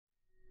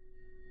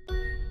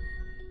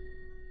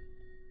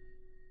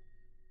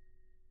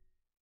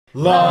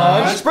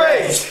Lunch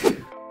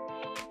break!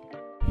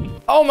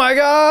 Oh my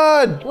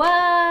god!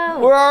 Whoa!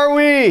 Where are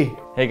we?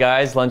 Hey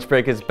guys, lunch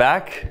break is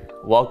back.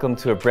 Welcome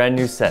to a brand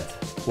new set.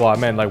 Well, I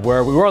meant like where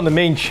are we? We're on the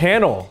main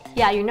channel.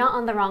 Yeah, you're not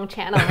on the wrong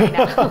channel right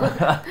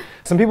now.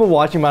 Some people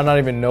watching might not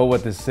even know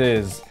what this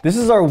is. This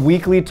is our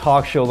weekly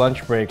talk show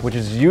lunch break, which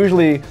is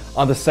usually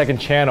on the second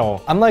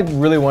channel. I'm like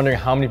really wondering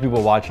how many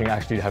people watching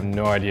actually have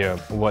no idea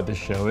what this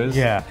show is.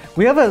 Yeah,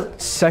 we have a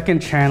second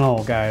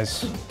channel,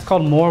 guys. It's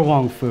called More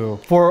Wong Fu.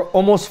 For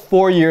almost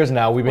 4 years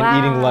now, we've been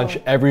eating Wow. lunch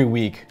every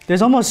week.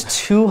 There's almost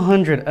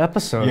 200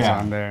 episodes Yeah.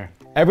 on there.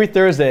 Every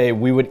Thursday,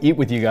 we would eat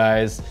with you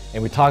guys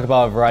and we talk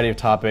about a variety of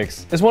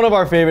topics. It's one of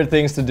our favorite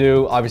things to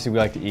do. Obviously, we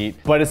like to eat,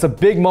 but it's a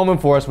big moment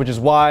for us, which is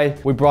why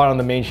we brought it on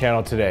the main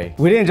channel today.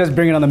 We didn't just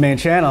bring it on the main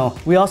channel,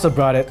 we also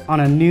brought it on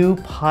a new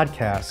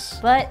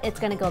podcast. But it's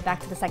gonna go back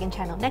to the second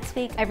channel next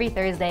week, every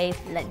Thursday,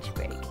 lunch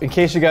break. In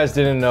case you guys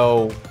didn't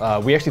know,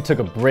 we actually took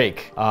a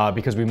break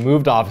because we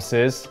moved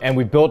offices and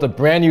we built a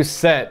brand new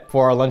set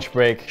for our lunch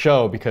break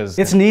show because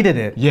It's needed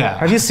it. Yeah.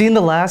 Have you seen the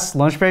last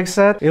lunch break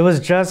set? It was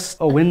just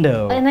a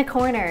window. In the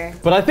corner.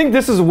 But I think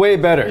this is way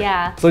better.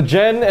 Yeah. So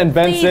Jen and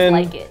Benson,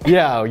 like it.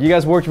 yeah, you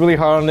guys worked really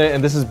hard on it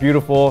and this is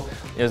beautiful.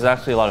 It was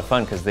actually a lot of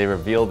fun because they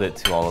revealed it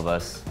to all of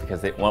us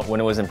because when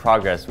it was in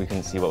progress, we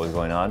couldn't see what was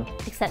going on.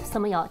 Except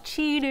some of y'all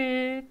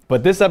cheated.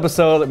 But this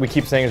episode, we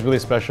keep saying, is really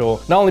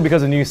special, not only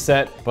because of the new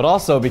set, but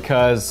also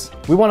because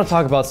we want to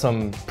talk about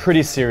some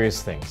pretty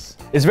serious things.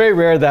 It's very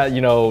rare that,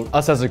 you know,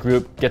 us as a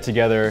group get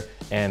together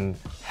and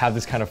have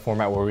this kind of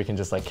format where we can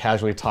just like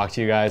casually talk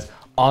to you guys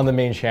on the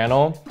main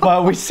channel.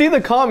 But we see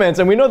the comments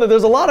and we know that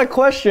there's a lot of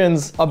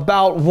questions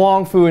about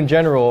Wong Fu in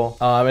general.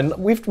 And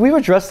we've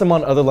addressed them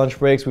on other lunch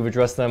breaks. We've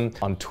addressed them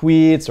on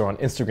tweets or on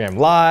Instagram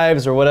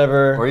lives or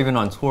whatever. Or even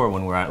on tour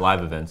when we're at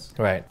live events.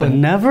 Right. But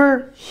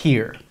never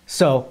here.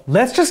 So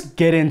let's just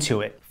get into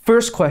it.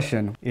 First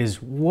question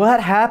is, what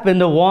happened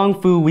to Wong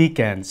Fu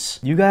Weekends?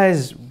 You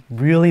guys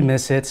really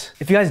miss it.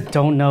 If you guys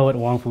don't know what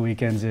Wong Fu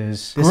Weekends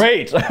is,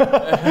 Great!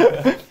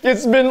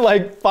 It's been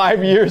like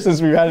 5 years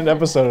since we've had an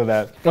episode of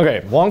that.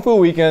 Okay, Wong Fu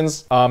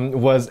Weekends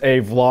was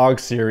a vlog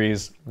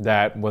series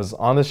that was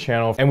on this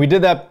channel. And we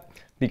did that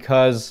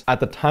because at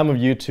the time of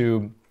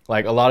YouTube,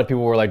 like a lot of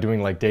people were like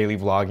doing like daily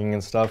vlogging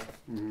and stuff.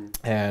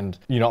 And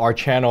you know, our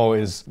channel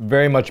is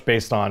very much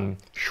based on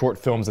short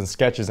films and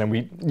sketches and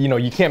we, you know,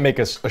 you can't make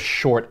a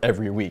short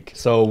every week.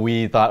 So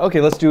we thought,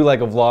 okay, let's do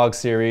like a vlog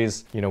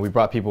series. You know, we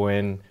brought people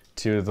in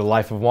to the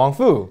life of Wong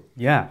Fu.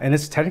 yeah, and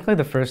it's technically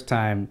the first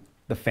time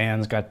the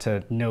fans got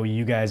to know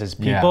you guys as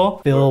people.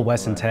 Phil,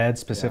 Wes, and Ted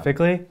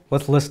specifically.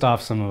 Let's list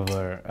off some of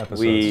our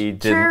episodes. We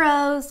did.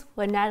 Churros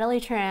with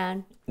Natalie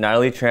Tran.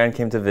 Natalie Tran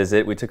came to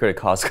visit. We took her to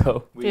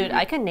Costco. Dude,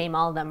 I could name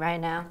all of them right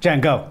now. Jen,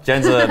 go.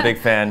 Jen's a big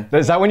fan.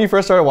 Is that when you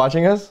first started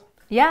watching us?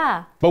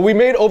 Yeah, But we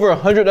made over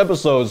 100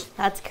 episodes.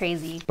 that's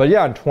crazy. But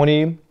yeah, in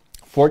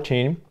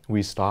 2014,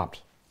 we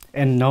stopped.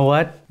 And know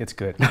what? It's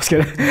good. No, just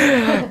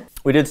kidding.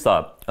 We did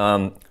stop,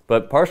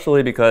 but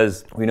partially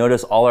because we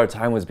noticed all our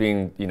time was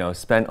being, you know,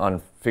 spent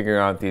on figuring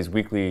out these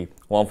weekly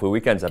Wong Fu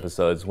Weekends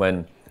episodes.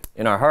 When,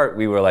 in our heart,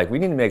 we were like, we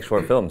need to make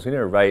short films. We need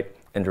to write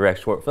and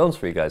direct short films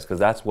for you guys because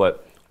that's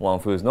what Wong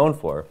Fu is known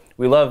for.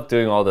 We love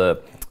doing all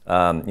the,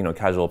 you know,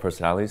 casual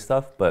personality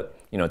stuff, but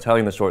you know,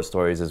 telling the short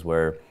stories is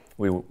where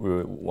we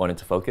wanted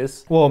to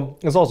focus. Well,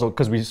 it's also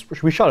because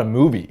we shot a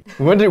movie.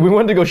 We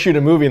wanted to go shoot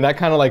a movie, and that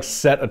kind of like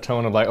set a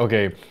tone of like,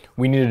 okay,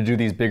 we need to do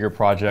these bigger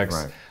projects.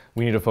 Right.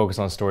 We need to focus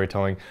on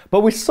storytelling. But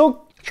we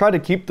still try to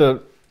keep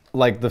the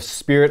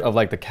spirit of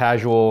like the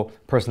casual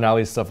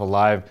personality stuff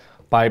alive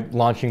by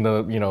launching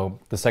the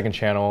second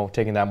channel,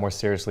 taking that more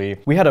seriously.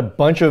 We had a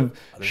bunch of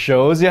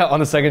shows, on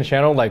the second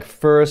channel, like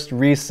First,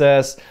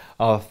 Recess,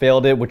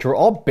 Failed It, which were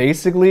all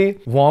basically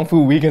Wong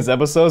Fu Weekends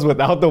episodes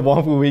without the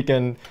Wong Fu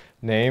Weekend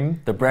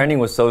name. The branding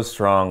was so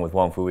strong with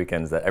Wong Fu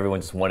Weekends that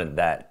everyone just wanted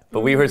that. But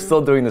we were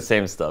still doing the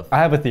same stuff. I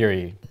have a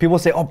theory. People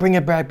say, oh, bring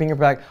it back, bring it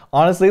back.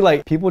 Honestly,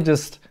 like people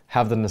just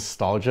have the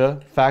nostalgia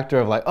factor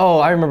of like, oh,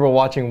 I remember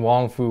watching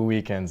Wong Fu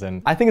Weekends.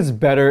 And I think it's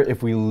better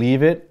if we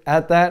leave it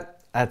at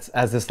that,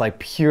 as this like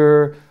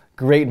pure,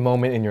 great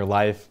moment in your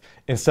life,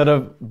 instead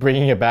of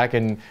bringing it back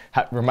and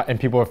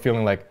people are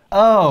feeling like,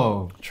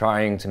 oh.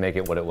 Trying to make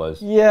it what it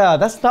was. Yeah,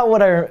 that's not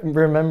what I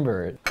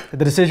remembered.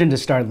 The decision to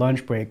start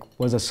lunch break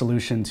was a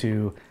solution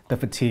to the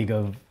fatigue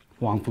of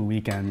Wong Fu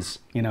Weekends.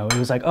 You know, it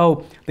was like,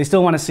 oh, they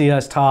still want to see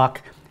us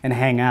talk and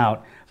hang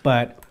out,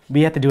 but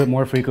we have to do it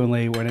more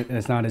frequently when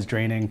it's not as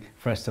draining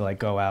for us to like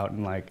go out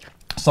and like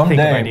think of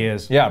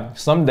ideas. Yeah,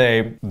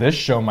 someday this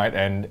show might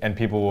end and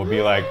people will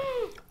be like,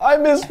 I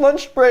missed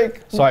lunch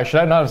break. Sorry, should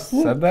I not have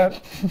said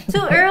that?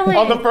 Too early.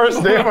 On the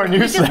first day of our new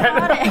You just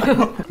bought set.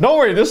 it. Don't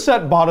worry, this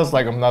set bought us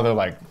like another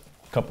like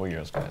couple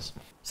years, guys.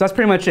 So that's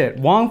pretty much it.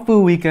 Wong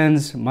Fu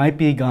Weekends might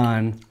be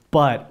gone,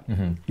 but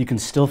you can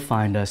still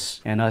find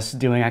us and us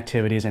doing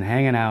activities and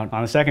hanging out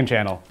on the second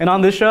channel and on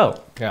this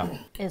show. Yeah.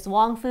 Is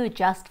Wong Fu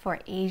just for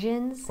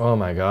Asians? Oh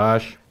my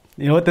gosh.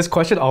 You know what? This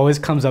question always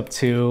comes up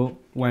too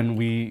when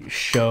we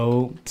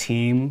show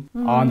team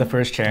on the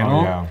first channel.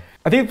 Oh, yeah.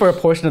 I think for a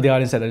portion of the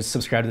audience that is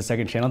subscribed to the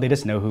second channel, they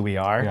just know who we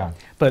are. Yeah.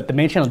 But the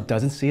main channel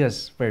doesn't see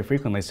us very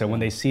frequently. So when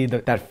they see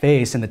that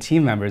face and the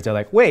team members, they're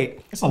like,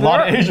 wait, a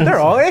lot of Asians. They're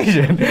all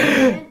Asian.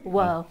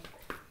 Whoa.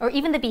 Or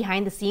even the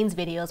behind the scenes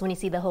videos when you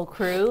see the whole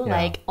crew, Yeah.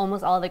 like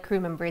almost all the crew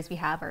members we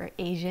have are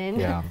Asian.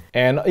 Yeah.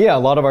 And yeah, a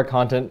lot of our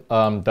content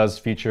does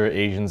feature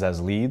Asians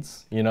as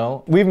leads, you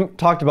know? We've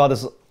talked about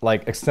this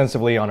like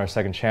extensively on our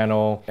second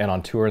channel and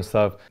on tour and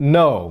stuff.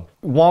 No,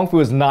 Wong Fu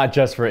is not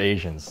just for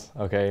Asians,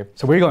 okay?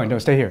 So where are you going? No,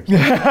 stay here.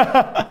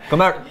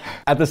 Come out.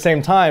 At the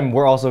same time,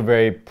 we're also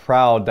very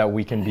proud that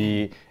we can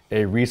be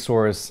a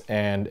resource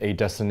and a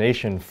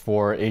destination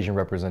for Asian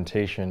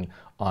representation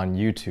on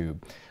YouTube.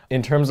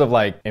 In terms of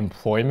like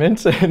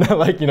employment and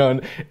like, you know,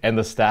 and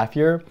the staff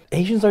here,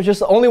 Asians are just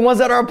the only ones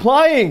that are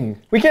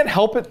applying. We can't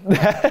help it.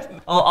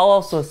 I'll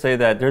also say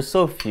that there's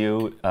so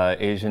few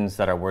Asians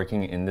that are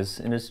working in this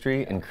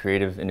industry and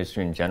creative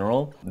industry in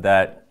general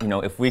that, you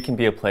know, if we can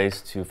be a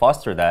place to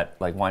foster that,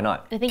 like, why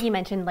not? I think you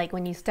mentioned like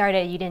when you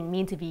started, you didn't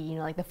mean to be, you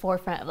know, like the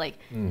forefront of like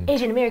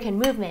Asian American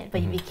movement,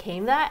 but you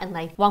became that, and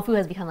like Wong Fu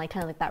has become like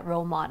kind of like that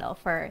role model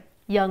for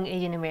young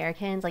Asian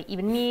Americans, like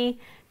even me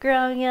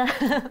growing up.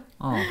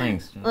 Oh,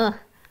 thanks.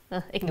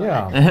 Ignore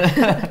Yeah.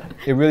 that.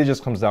 It really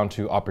just comes down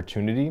to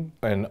opportunity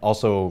and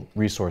also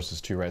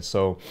resources too, right?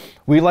 So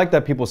we like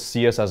that people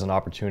see us as an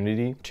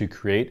opportunity to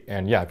create.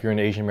 And yeah, if you're an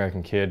Asian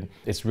American kid,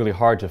 it's really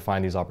hard to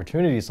find these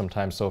opportunities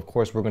sometimes. So of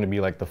course, we're going to be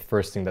like the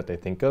first thing that they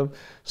think of.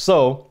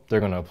 So they're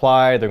going to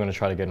apply, they're going to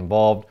try to get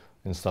involved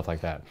and stuff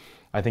like that.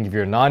 I think if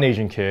you're a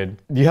non-Asian kid,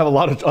 you have a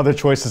lot of other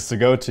choices to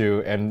go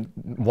to, and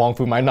Wong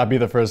Fu might not be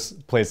the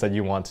first place that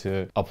you want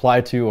to apply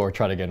to or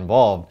try to get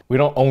involved. We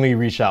don't only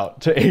reach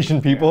out to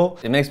Asian people.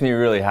 It makes me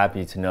really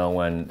happy to know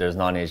when there's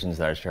non-Asians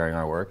that are sharing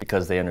our work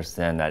because they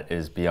understand that it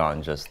is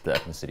beyond just the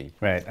ethnicity.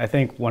 Right. I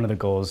think one of the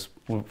goals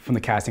from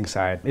the casting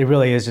side, it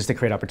really is just to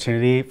create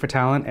opportunity for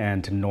talent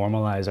and to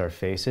normalize our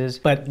faces.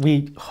 But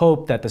we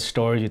hope that the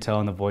stories you tell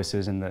and the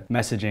voices and the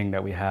messaging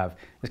that we have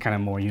is kind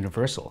of more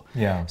universal.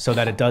 Yeah. So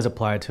that it does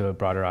apply to a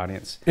broader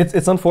audience.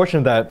 It's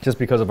unfortunate that just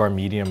because of our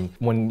medium,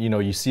 when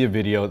you see a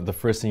video, the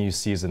first thing you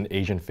see is an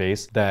Asian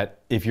face, that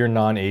if you're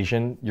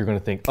non-Asian, you're gonna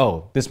think,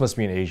 oh, this must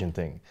be an Asian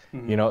thing.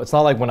 You know, it's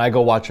not like when I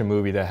go watch a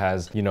movie that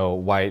has,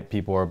 white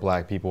people or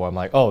black people, I'm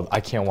like, oh, I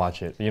can't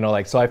watch it.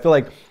 So I feel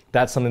like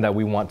that's something that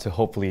we want to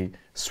hopefully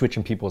switch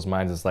in people's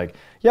minds. It's like,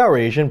 yeah, we're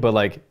Asian, but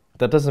like,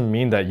 that doesn't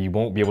mean that you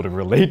won't be able to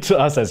relate to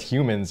us as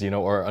humans,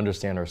 or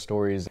understand our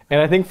stories.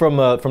 And I think from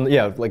like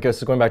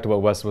going back to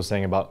what Wes was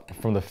saying about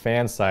from the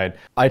fan side,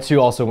 I too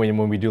also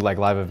when we do like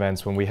live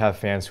events, when we have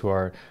fans who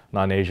are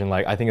non-Asian,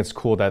 like I think it's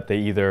cool that they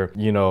either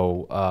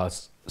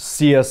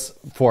see us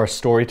for our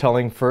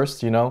storytelling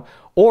first,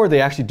 or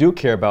they actually do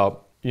care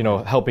about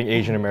helping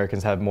Asian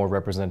Americans have more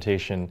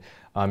representation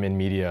in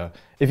media.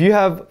 If you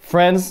have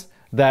friends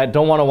that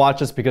don't want to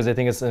watch us because they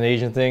think it's an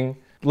Asian thing,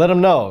 let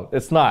them know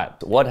it's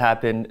not. What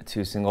happened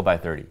to Single by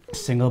 30?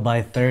 Single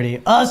by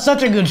 30. Oh,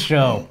 such a good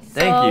show.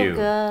 Thank you.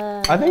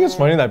 Good. I think it's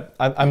funny that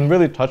I'm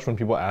really touched when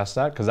people ask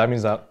that, because that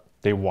means that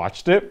they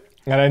watched it.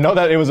 And I know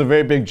that it was a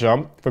very big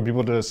jump for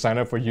people to sign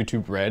up for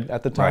YouTube Red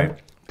at the time. Right.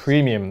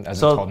 Premium,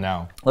 as it's called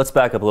now. Let's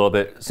back up a little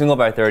bit. Single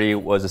by 30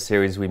 was a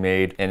series we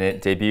made, and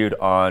it debuted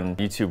on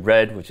YouTube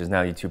Red, which is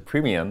now YouTube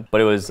Premium. But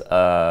it was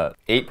an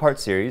 8-part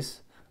series.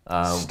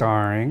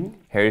 Starring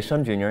Harry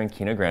Shum Jr. and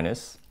Kina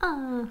Grannis,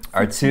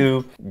 our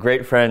two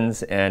great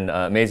friends and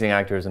amazing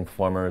actors and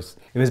performers.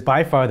 It was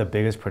by far the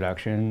biggest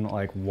production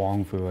like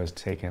Wong Fu has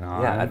taken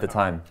on. Yeah, at the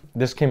time.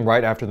 This came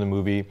right after the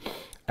movie,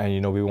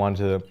 and we wanted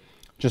to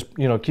just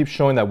keep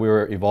showing that we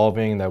were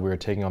evolving, that we were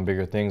taking on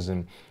bigger things,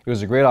 and it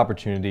was a great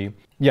opportunity.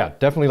 Yeah,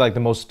 definitely like the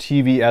most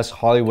TV-esque,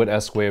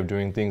 Hollywood-esque way of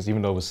doing things,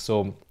 even though it was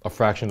still a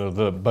fraction of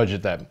the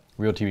budget that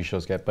real TV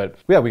shows get. But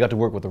yeah, we got to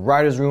work with the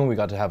writer's room, we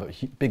got to have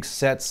big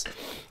sets,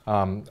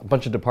 a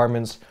bunch of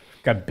departments.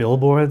 Got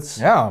billboards.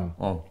 Yeah.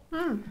 Oh.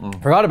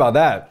 Forgot about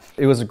that.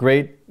 It was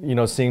great,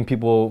 seeing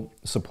people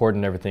support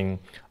and everything.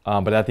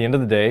 But at the end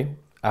of the day,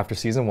 after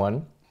season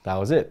 1, that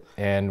was it.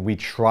 And we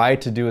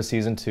tried to do a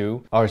season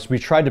 2, or we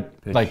tried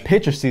to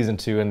pitch a season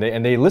 2, and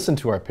they listened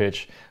to our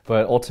pitch.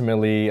 But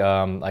ultimately,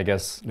 I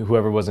guess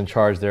whoever was in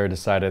charge there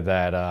decided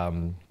that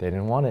they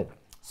didn't want it.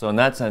 So in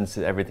that sense,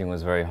 everything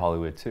was very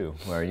Hollywood too,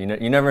 where you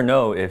never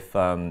know if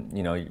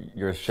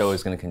your show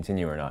is going to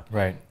continue or not.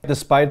 Right.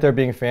 Despite there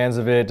being fans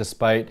of it,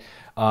 despite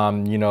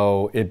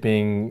it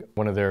being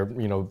one of their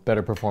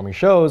better performing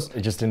shows,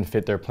 it just didn't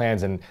fit their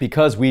plans. And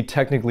because we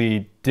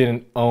technically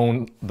didn't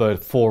own the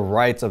full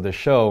rights of the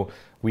show,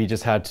 we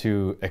just had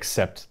to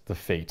accept the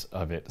fate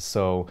of it.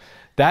 So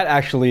that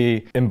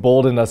actually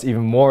emboldened us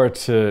even more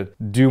to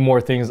do more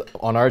things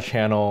on our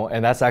channel.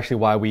 And that's actually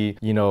why we,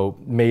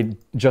 made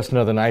Just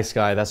Another Nice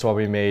Guy. That's why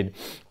we made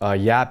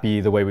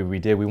Yappie the way we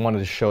did. We wanted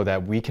to show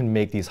that we can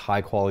make these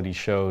high quality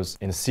shows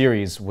in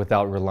series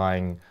without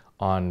relying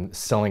on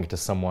selling it to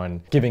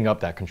someone, giving up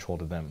that control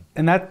to them.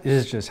 And that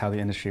is just how the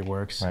industry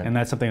works. Right. And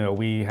that's something that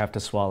we have to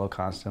swallow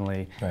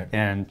constantly. Right.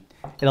 And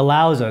it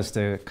allows us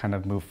to kind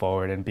of move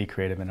forward and be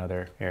creative in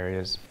other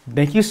areas.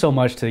 Thank you so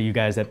much to you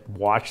guys that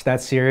watched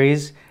that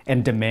series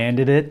and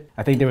demanded it.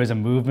 I think there was a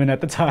movement at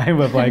the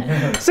time of like,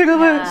 single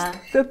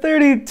to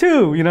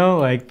 32, you know,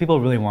 like people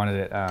really wanted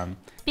it.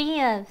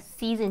 Speaking of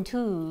season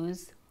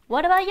 2s,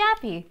 what about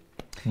Yappie?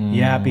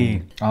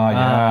 Yappie. Oh,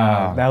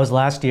 yeah. That was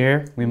last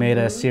year. We made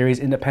a series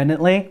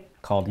independently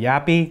called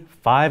Yappie,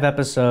 5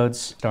 episodes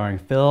starring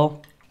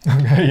Phil.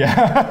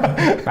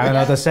 Yeah. I don't know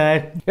what to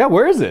say. Yeah,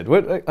 where is it?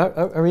 What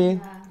are we?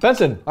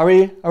 Benson, are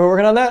we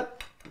working on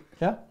that?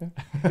 Yeah.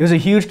 It was a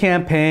huge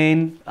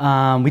campaign.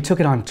 We took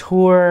it on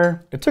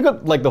tour. It took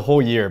up like the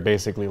whole year,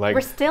 basically. Like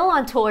We're still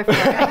on tour for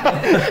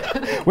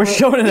it. We're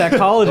showing it at Going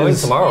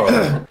colleges.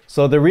 tomorrow.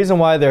 So the reason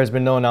why there has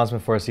been no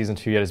announcement for a season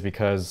 2 yet is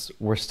because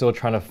we're still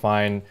trying to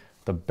find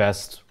the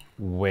best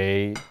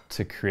way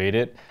to create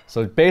it.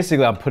 So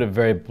basically, I'll put it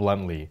very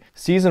bluntly.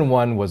 Season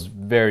 1 was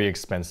very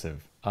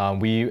expensive.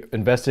 We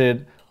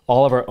invested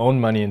all of our own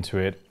money into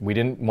it. We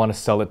didn't want to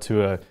sell it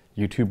to a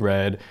YouTube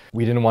Red.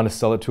 We didn't want to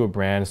sell it to a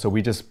brand. So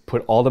we just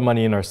put all the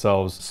money in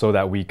ourselves so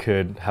that we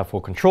could have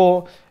full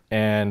control.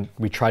 And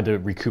we tried to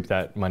recoup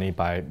that money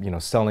by,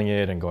 selling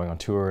it and going on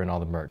tour and all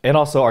the merch. And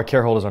also our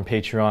care holders on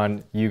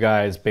Patreon, you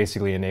guys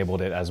basically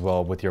enabled it as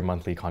well with your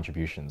monthly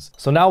contributions.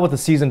 So now with the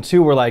season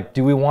 2, we're like,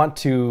 do we want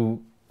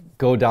to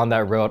go down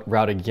that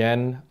route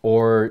again?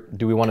 Or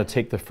do we want to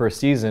take the first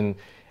season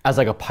as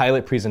like a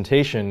pilot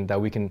presentation that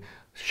we can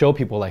show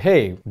people like,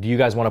 hey, do you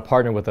guys want to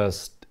partner with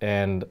us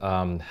and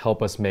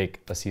help us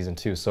make a season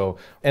 2? So,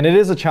 and it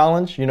is a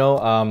challenge,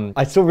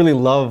 I still really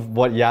love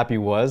what Yappie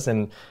was,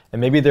 and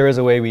maybe there is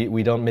a way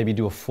we don't maybe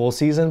do a full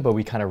season, but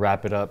we kind of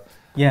wrap it up.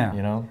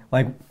 Yeah.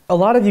 Like a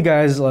lot of you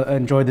guys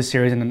enjoyed the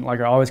series and like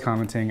are always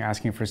commenting,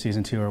 asking for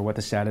season 2 or what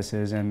the status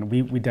is, and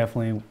we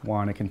definitely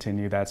want to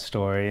continue that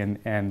story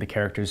and the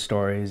characters'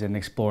 stories and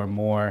explore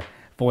more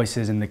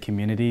voices in the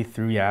community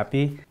through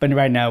Yappie. But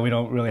right now we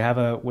don't really have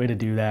a way to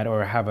do that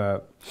or have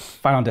a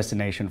final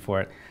destination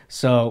for it.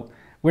 So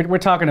we're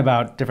talking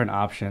about different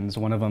options,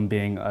 one of them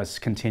being us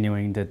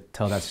continuing to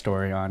tell that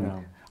story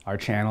on our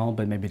channel,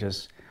 but maybe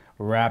just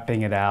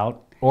wrapping it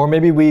out. Or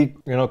maybe we,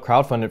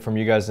 crowdfund it from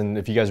you guys, and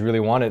if you guys really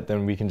want it,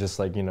 then we can just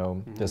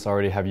just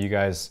already have you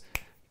guys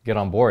get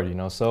on board,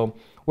 So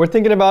we're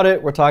thinking about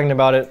it, we're talking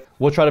about it.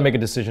 We'll try to make a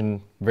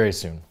decision very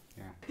soon.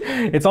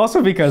 It's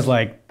also because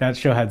that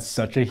show had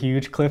such a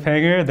huge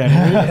cliffhanger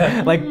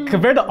that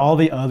compared to all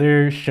the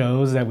other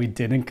shows that we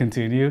didn't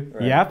continue,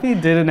 Yappie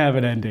didn't have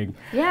an ending.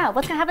 Yeah,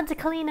 what's gonna happen to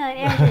Kalina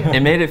and Andrew? It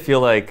made it feel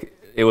like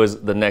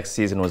the next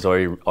season was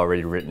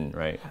already written,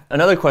 right?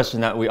 Another question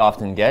that we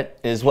often get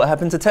is what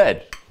happened to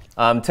Ted?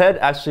 Ted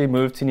actually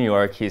moved to New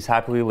York. He's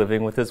happily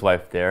living with his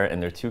wife there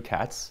and their 2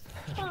 cats.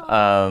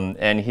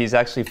 And he's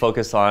actually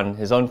focused on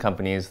his own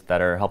companies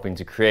that are helping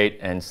to create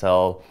and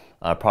sell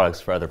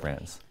products for other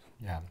brands.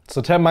 Yeah. So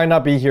Ted might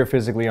not be here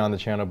physically on the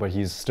channel, but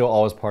he's still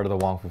always part of the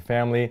Wong Fu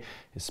family.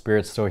 His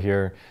spirit's still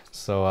here.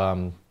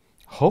 So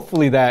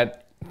hopefully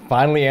that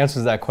finally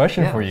answers that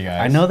question for you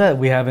guys. I know that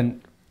we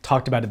haven't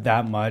talked about it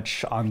that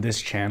much on this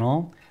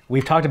channel.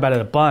 We've talked about it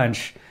a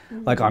bunch,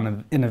 like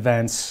in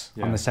events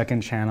on the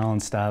second channel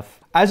and stuff.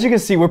 As you can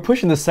see, we're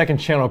pushing the second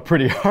channel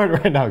pretty hard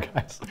right now,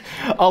 guys.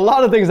 A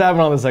lot of things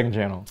happen on the second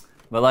channel.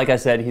 But like I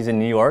said, he's in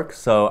New York,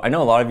 so I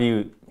know a lot of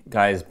you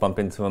guys bump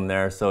into him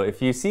there. So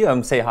if you see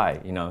him, say hi.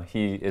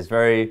 He is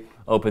very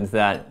open to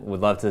that.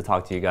 Would love to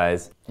talk to you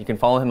guys. You can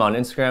follow him on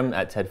Instagram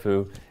at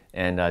TedFu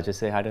and just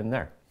say hi to him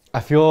there. I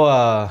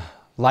feel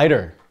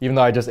lighter, even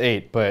though I just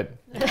ate, but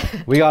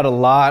we got a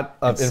lot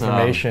of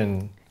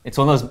information. It's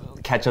one of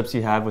those catch-ups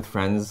you have with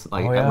friends,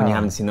 like when you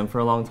haven't seen them for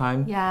a long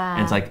time. Yeah.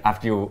 And it's like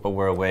after you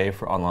were away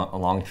on a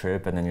long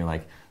trip, and then you're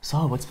like,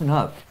 so what's been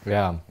up?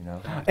 Yeah.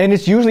 And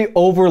it's usually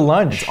over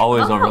lunch. It's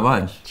always over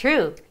lunch.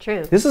 True.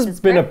 This has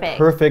been a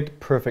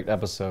perfect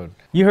episode.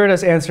 You heard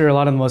us answer a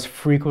lot of the most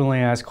frequently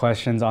asked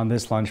questions on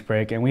this lunch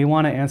break, and we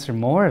want to answer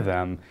more of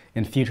them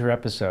in future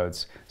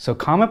episodes. So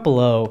comment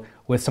below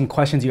with some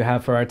questions you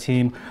have for our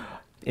team,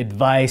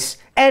 advice,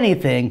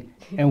 anything,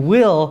 and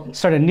we'll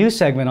start a new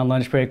segment on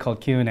lunch break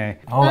called Q&A.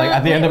 Oh, like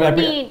at the end of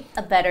every... need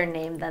a better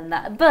name than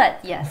that,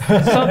 but yes.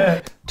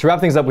 So, to wrap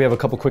things up, we have a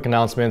couple quick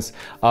announcements.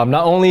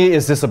 Not only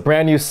is this a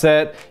brand new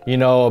set,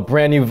 a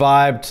brand new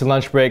vibe to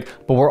lunch break,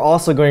 but we're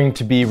also going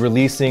to be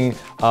releasing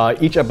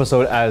each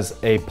episode as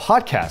a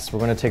podcast. We're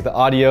going to take the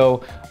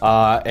audio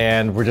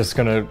and we're just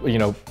going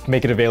to,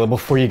 make it available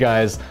for you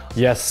guys.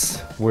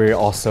 Yes, we're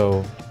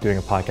also doing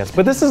a podcast,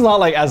 but this is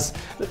not it's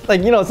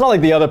not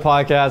like the other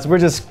podcasts. We're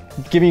just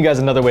giving you guys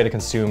another way to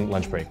consume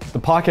lunch break. The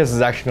podcast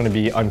is actually going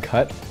to be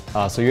uncut,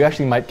 so you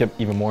actually might get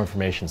even more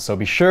information. So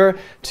be sure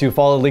to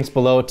follow the links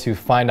below to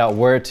find out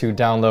where to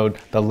download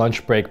the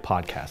Lunch Break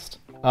podcast.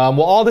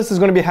 Well, all this is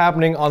going to be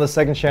happening on the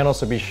second channel,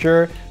 so be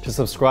sure to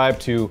subscribe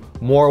to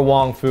More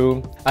Wong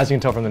Fu. As you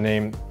can tell from the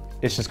name,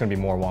 it's just going to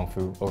be More Wong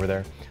Fu over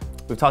there.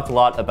 We've talked a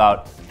lot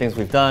about things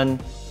we've done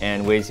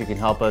and ways you can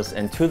help us,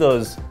 and 2 of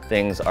those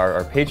things are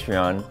our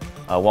Patreon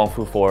Wong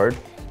Fu Forward,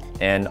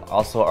 and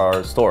also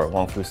our store,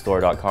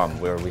 wongfustore.com,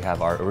 where we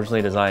have our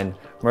originally designed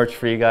merch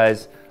for you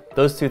guys.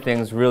 Those two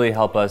things really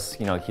help us,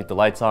 keep the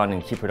lights on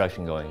and keep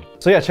production going.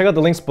 So yeah, check out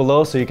the links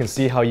below so you can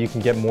see how you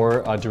can get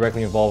more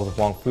directly involved with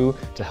Wong Fu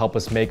to help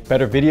us make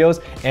better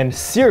videos and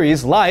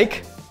series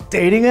like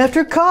Dating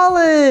After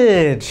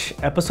College!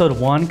 Episode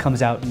 1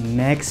 comes out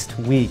next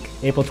week,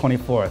 April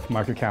 24th.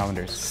 Mark your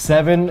calendars.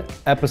 7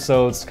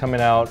 episodes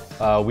coming out.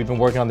 We've been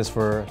working on this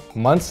for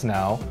months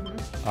now.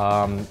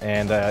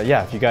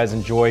 Yeah, if you guys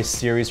enjoy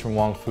series from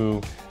Wong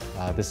Fu,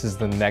 this is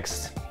the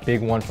next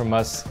big one from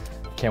us.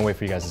 Can't wait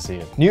for you guys to see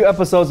it. New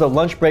episodes of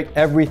Lunch Break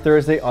every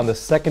Thursday on the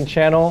second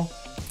channel.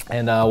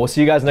 And we'll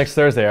see you guys next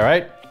Thursday, all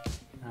right?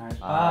 All right.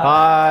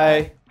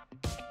 Bye.